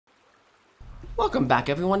Welcome back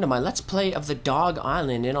everyone to my Let's Play of the Dog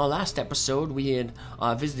Island. In our last episode we had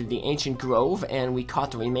visited the ancient grove and we caught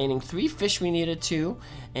the remaining 3 fish we needed to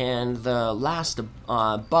and the last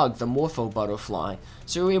bug, the morpho butterfly.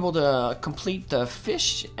 So we were able to complete the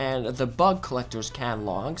fish and the bug collector's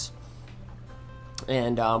catalogs.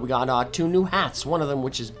 And we got 2 new hats, one of them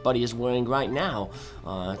which is Buddy is wearing right now.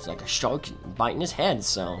 It's like a shark biting his head,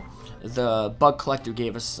 so the bug collector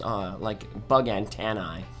gave us like bug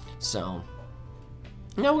antennae. So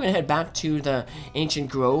now we're going to head back to the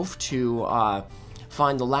ancient grove to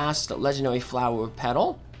find the last legendary flower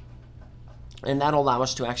petal. And that'll allow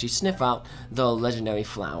us to actually sniff out the legendary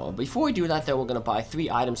flower. Before we do that though, we're going to buy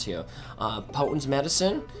 3 items here. Potent's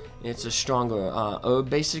medicine, it's a stronger herb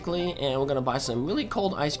basically. And we're going to buy some really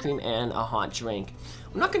cold ice cream and a hot drink.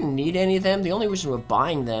 We're not going to need any of them. The only reason we're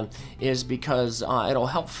buying them is because it'll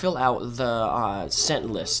help fill out the scent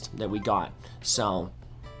list that we got. So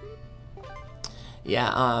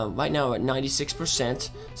yeah, right now we're at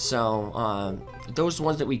 96%, so those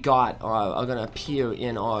ones that we got are going to appear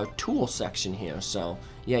in our tool section here. So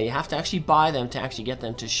yeah, you have to actually buy them to actually get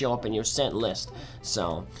them to show up in your scent list.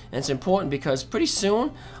 So, and it's important because pretty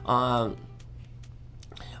soon we're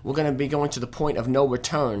going to be going to the point of no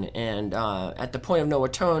return, and at the point of no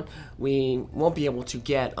return we won't be able to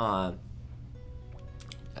get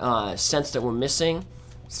scents that we're missing.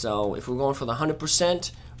 So if we're going for the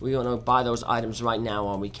 100%, we're going to buy those items right now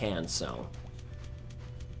while we can. So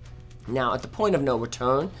now at the point of no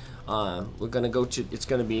return, we're going to go to, it's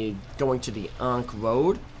going to be going to the Ankh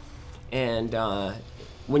Road. And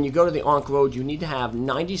when you go to the Ankh Road, you need to have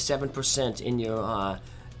 97% in your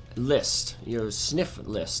list, your sniff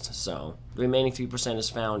list. So the remaining 3% is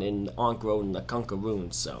found in the Ankh Road and the Kunkka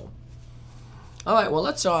Ruins. So alright, well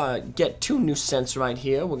let's get 2 new scents right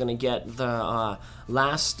here. We're going to get the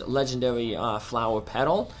last legendary flower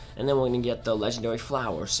petal, and then we're going to get the legendary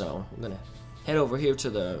flower. So we're going to head over here to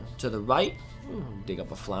the right. Dig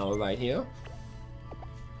up a flower right here.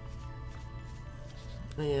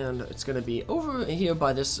 And it's going to be over here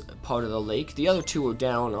by this part of the lake. The other 2 are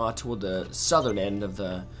down toward the southern end of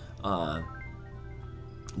the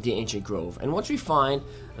ancient grove. And once we found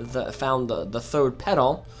the 3rd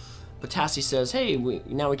petal, Batassi says, hey,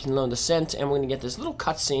 now we can learn the scent, and we're going to get this little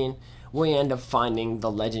cutscene where we end up finding the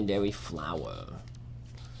legendary flower.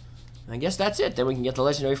 I guess that's it. Then we can get the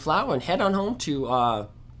legendary flower and head on home to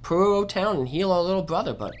Puro Town and heal our little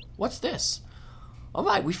brother. But what's this?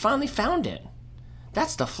 Alright, we finally found it.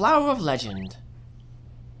 That's the Flower of Legend.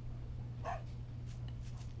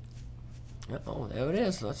 Uh-oh, there it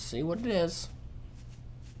is. Let's see what it is.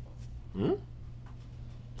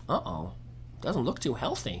 Uh-oh. Doesn't look too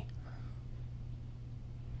healthy.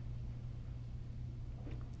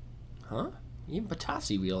 Huh? Even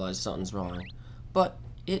Batassi realized something's wrong. But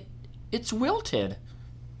it's wilted.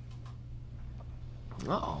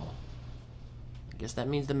 Uh-oh. I guess that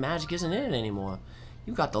means the magic isn't in it anymore.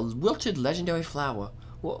 You got the wilted legendary flower.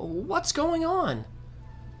 What's going on?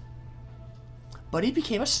 But he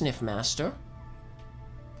became a sniff master.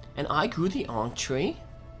 And I grew the Ankh tree.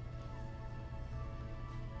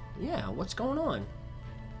 Yeah, what's going on?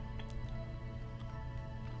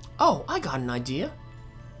 Oh, I got an idea.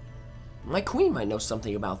 My queen might know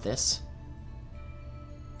something about this.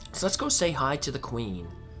 So let's go say hi to the queen.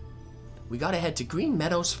 We gotta head to Green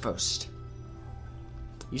Meadows first.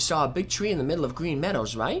 You saw a big tree in the middle of Green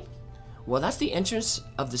Meadows, right? Well, that's the entrance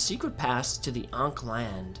of the secret pass to the Ankh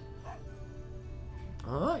land.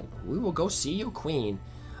 Alright, we will go see your queen.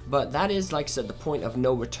 But that is, like I said, the point of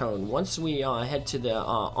no return. Once we head to the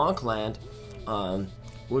Ankh land,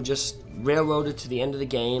 we're just railroaded to the end of the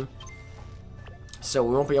game. So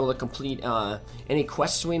we won't be able to complete any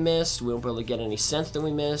quests we missed. We won't be able to get any scents that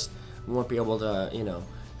we missed. We won't be able to, you know,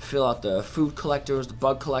 fill out the food collectors, the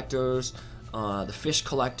bug collectors, the fish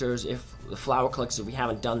collectors, if the flower collectors, if we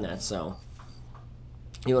haven't done that. So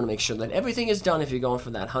you want to make sure that everything is done if you're going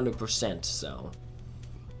for that 100%. So,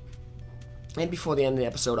 and before the end of the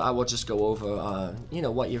episode, I will just go over, you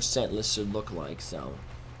know, what your scent list should look like. So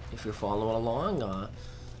if you're following along,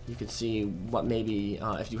 you can see what maybe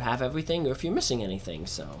if you have everything or if you're missing anything.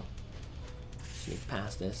 So sneak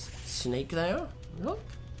past this snake there. Look.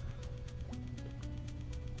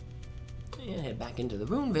 And head back into the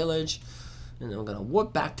Rune Village. And then we're going to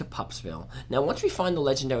warp back to Pupsville. Now once we find the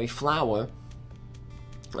legendary flower,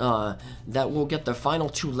 that will get the final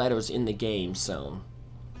 2 letters in the game. So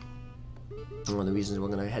one of the reasons we're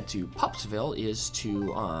going to head to Pupsville is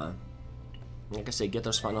to, like I said, get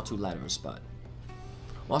those final 2 letters. But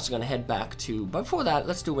we're also going to head back to, but before that,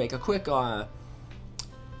 let's do like a quick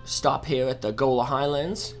stop here at the Gola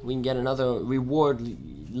Highlands. We can get another reward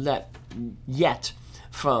yet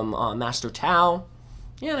from Master Tao.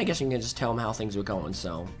 Yeah, and I guess you can just tell him how things are going.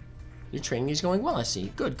 So, your training is going well, I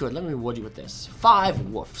see. Good, good. Let me reward you with this. 5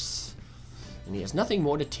 woofs. And he has nothing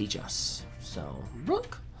more to teach us. So,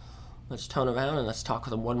 look. Let's turn around and let's talk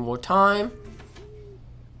with him one more time.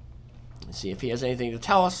 Let's see if he has anything to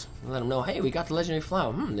tell us. Let him know, hey, we got the legendary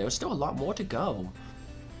flower. There's still a lot more to go.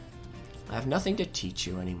 I have nothing to teach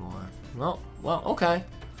you anymore. Well, okay.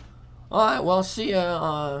 Alright, well, see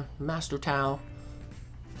ya, Master Tao.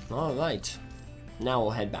 Alright. Now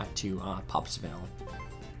we'll head back to, Popsville.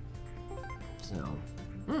 So,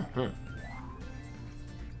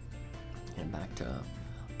 head back to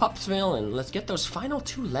Popsville, and let's get those final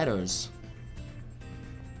 2 letters.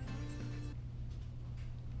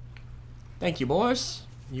 Thank you, boys.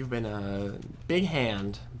 You've been a big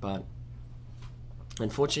hand, but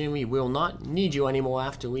unfortunately, we will not need you anymore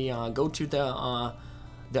after we go to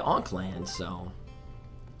the Ankh land. So,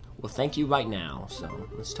 we'll thank you right now. So,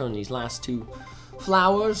 let's turn these last 2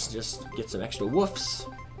 flowers. Just get some extra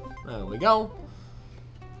woofs. There we go.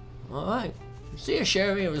 All right. See ya,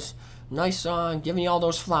 Sherry. It was nice giving you all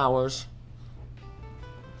those flowers.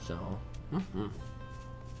 So,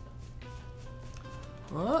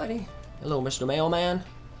 alrighty. Hello, Mr. Mailman.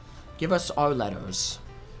 Give us our letters.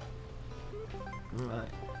 Alright.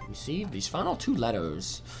 Receive these final 2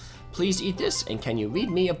 letters. Please eat this, and can you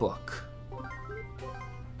read me a book?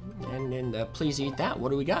 And then please eat that.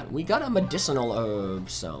 What do we got? We got a medicinal herb,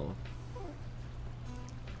 so.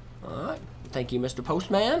 Alright. Thank you, Mr.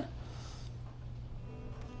 Postman.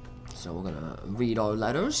 So we're gonna read our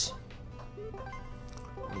letters.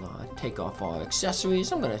 We'll take off our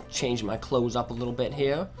accessories. I'm gonna change my clothes up a little bit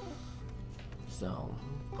here. So,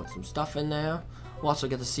 put some stuff in there. We'll also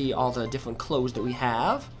get to see all the different clothes that we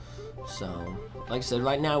have. So, like I said,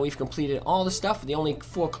 right now we've completed all the stuff. The only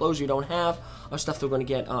 4 clothes we don't have are stuff that we're going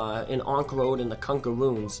to get in Ankh Road and the Kunka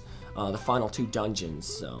Ruins, the final 2 dungeons.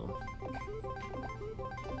 So,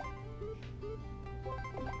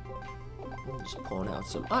 just pulling out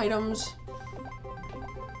some items.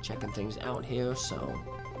 Checking things out here, so.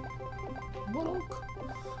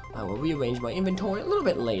 I will rearrange my inventory a little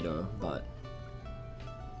bit later, but.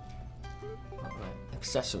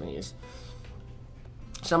 Accessories.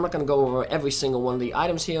 So I'm not going to go over every single one of the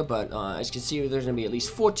items here, but as you can see, there's going to be at least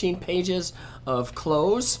 14 pages of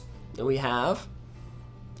clothes that we have.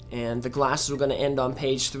 And the glasses are going to end on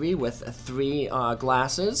page 3 with 3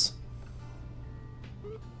 glasses.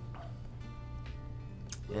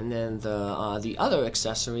 And then the other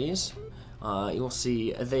accessories, you'll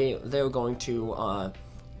see they're going to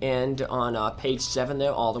end on page 7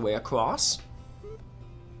 there, all the way across.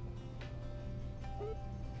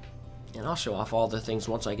 And I'll show off all the things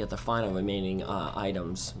once I get the final remaining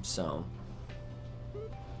items. So,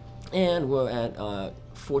 and we're at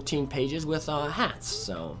 14 pages with hats.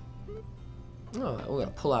 So, we're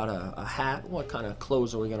gonna pull out a hat. What kind of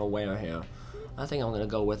clothes are we gonna wear here? I think I'm gonna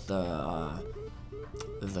go with the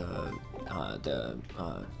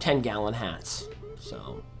 10-gallon hats.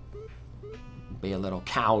 So, be a little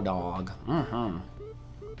cow dog. And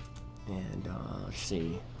let's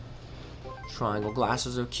see. Triangle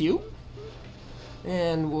glasses are cute.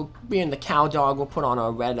 And we'll be in the cow dog. We'll put on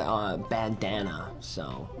a red bandana.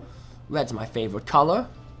 So, red's my favorite color.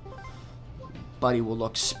 Buddy will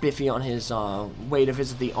look spiffy on his way to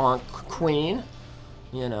visit the Ankh Queen.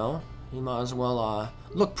 You know, he might as well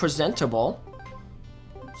look presentable.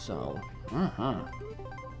 So, yeah,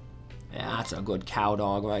 that's a good cow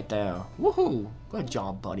dog right there. Woohoo! Good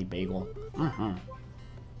job, Buddy Beagle.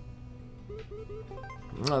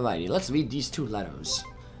 Alrighty, let's read these 2 letters.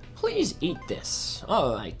 Please eat this.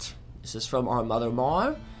 Alright. This is from our mother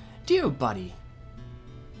Mar. Dear Buddy.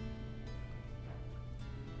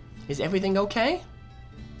 Is everything okay?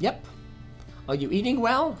 Yep. Are you eating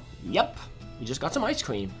well? Yep. You just got some ice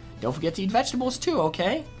cream. Don't forget to eat vegetables too,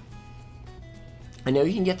 okay? I know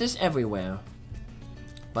you can get this everywhere,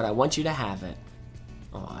 but I want you to have it.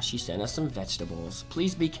 Aw, she sent us some vegetables.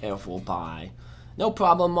 Please be careful. Bye. No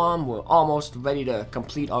problem, Mom. We're almost ready to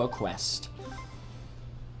complete our quest.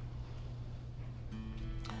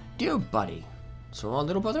 Dear Buddy. So our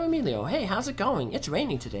little brother Emilio. Hey, how's it going? It's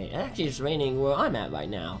raining today. Actually, it's raining where I'm at right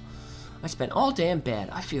now. I spent all day in bed.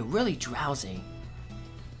 I feel really drowsy.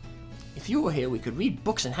 If you were here, we could read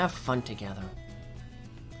books and have fun together.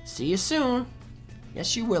 See you soon.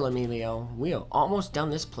 Yes, you will, Emilio. We are almost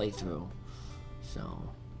done this playthrough. So,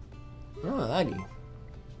 alrighty.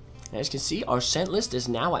 As you can see, our scent list is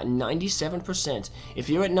now at 97%. If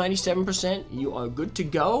you're at 97%, you are good to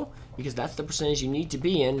go, because that's the percentage you need to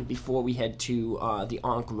be in before we head to the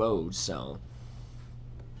Ankh Road. So,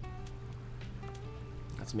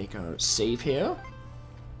 Let's make a save here.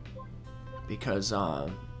 Because,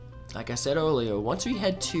 like I said earlier, once we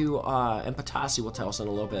head to, and Patasi will tell us in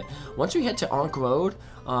a little bit, once we head to Ankh Road,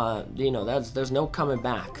 you know, there's no coming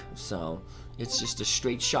back. So, it's just a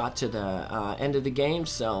straight shot to the end of the game.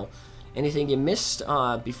 So, anything you missed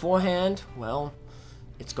beforehand, well,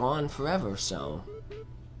 it's gone forever, so.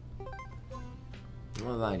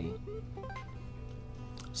 Alrighty.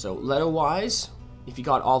 So, letter-wise, if you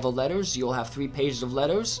got all the letters, you'll have 3 pages of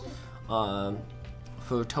letters.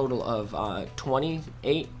 For a total of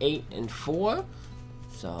 28, 8, and 4.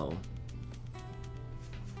 So,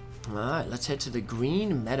 alright, let's head to the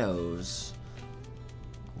Green Meadows.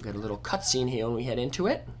 We'll get a little cutscene here when we head into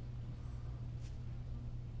it.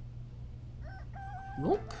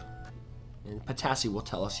 Look. And Patasi will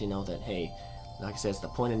tell us, you know, that, hey, like I said, it's the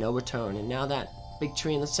point of no return. And now that big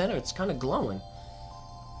tree in the center, it's kind of glowing.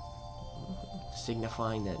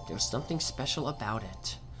 Signifying that there's something special about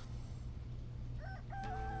it.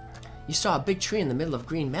 You saw a big tree in the middle of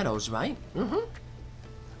Green Meadows, right? Mm-hmm.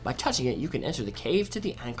 By touching it, you can enter the cave to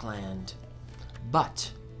the Ankland.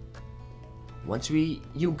 But once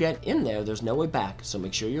you get in there, there's no way back, so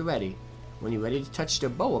make sure you're ready. When you're ready to touch the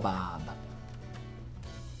Baobab.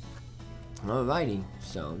 Alrighty,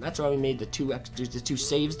 so that's why we made the two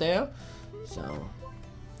saves there. So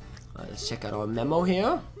let's check out our memo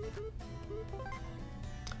here.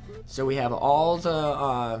 So we have all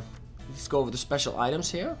the let's go over the special items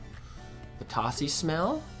here. The Tassi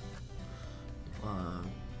smell. I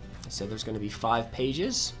said there's going to be 5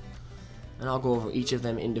 pages, and I'll go over each of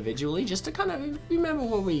them individually just to kind of remember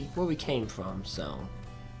where we came from. So,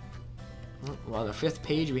 well, on the 5th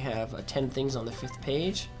page we have 10 things on the 5th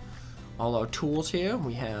page. All our tools here,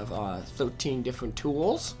 we have 13 different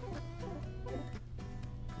tools.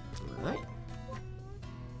 All right,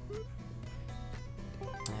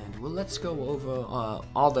 and well, let's go over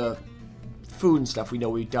all the food and stuff we know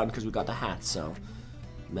we've done because we got the hats. So,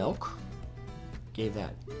 milk, gave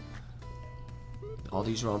that. All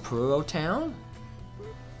these are on Peruro Town.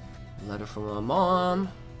 Letter from our mom.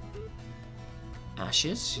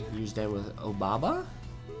 Ashes, used them with Obaba.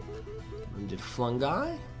 We did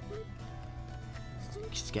Flungai.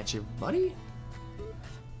 Sketch of Buddy.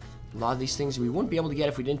 A lot of these things we wouldn't be able to get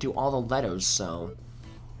if we didn't do all the letters, so.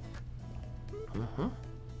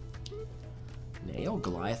 Nail,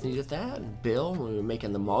 Goliath needed that. And Bill, when we were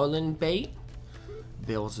making the marlin bait.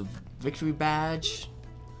 Bill's a victory badge.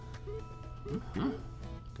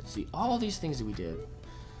 Could see all these things that we did.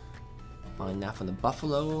 Find that from the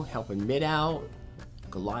buffalo, helping Mid out.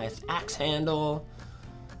 Goliath's axe handle.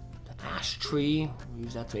 The ash tree, we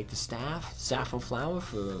use that to make the staff. Saffron flour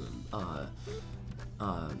for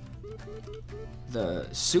the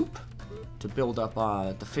soup to build up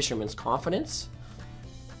the fisherman's confidence.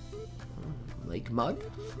 Lake mud.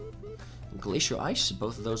 Glacier ice,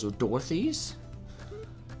 both of those are Dorothy's.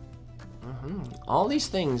 All these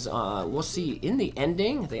things we'll see in the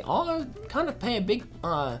ending. They all kind of play a big,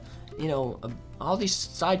 you know, all these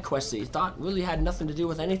side quests that you thought really had nothing to do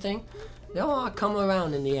with anything, they'll all come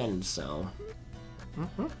around in the end. So,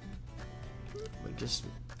 we just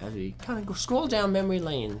as we kind of go scroll down memory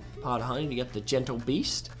lane, Pot of Honey to get the Gentle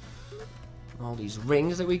Beast. All these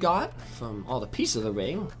rings that we got from all the pieces of the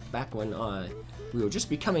ring back when we were just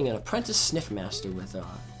becoming an apprentice sniff master with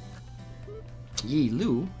Yi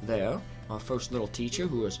Lu there, our first little teacher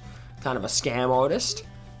who was kind of a scam artist.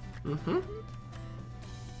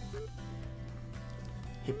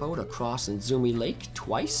 Hippo to cross in Zumi Lake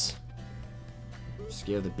twice.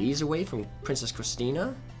 Scare the bees away from Princess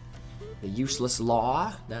Christina. The useless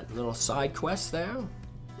law, that little side quest there.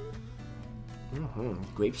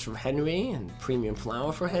 Grapes for Henry and premium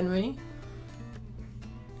flour for Henry.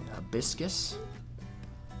 Hibiscus.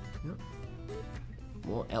 Yep.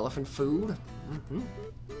 More elephant food.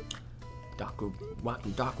 Back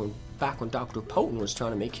when Dr. Potent was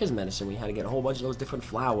trying to make his medicine, we had to get a whole bunch of those different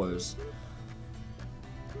flowers.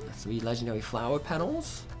 The 3 legendary flower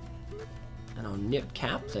petals. And our knit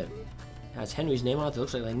cap that has Henry's name on it. That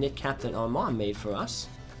looks like a knit cap that our mom made for us.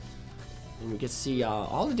 And we get to see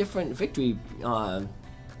all the different victory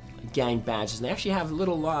gang badges. And they actually have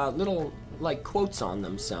little like quotes on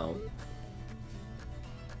them. So,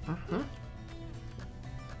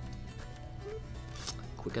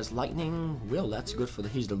 quick as lightning. Will, that's good for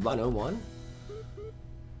he's the runner one.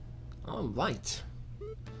 All right.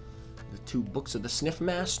 The 2 books of the Sniff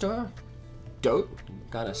Master. Dirt.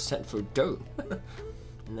 Got a scent for dirt.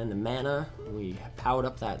 And then the mana. We powered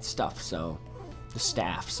up that stuff. So, the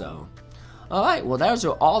staff. So. Alright, well those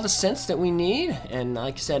are all the scents that we need, and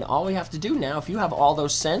like I said, all we have to do now, if you have all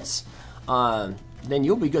those scents, then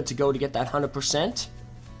you'll be good to go to get that 100%.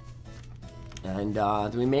 And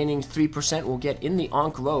the remaining 3% will get in the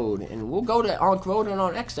Ankh Road. And we'll go to Ankh Road in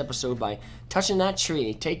our next episode by touching that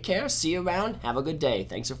tree. Take care, see you around, have a good day.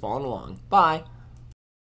 Thanks for following along. Bye.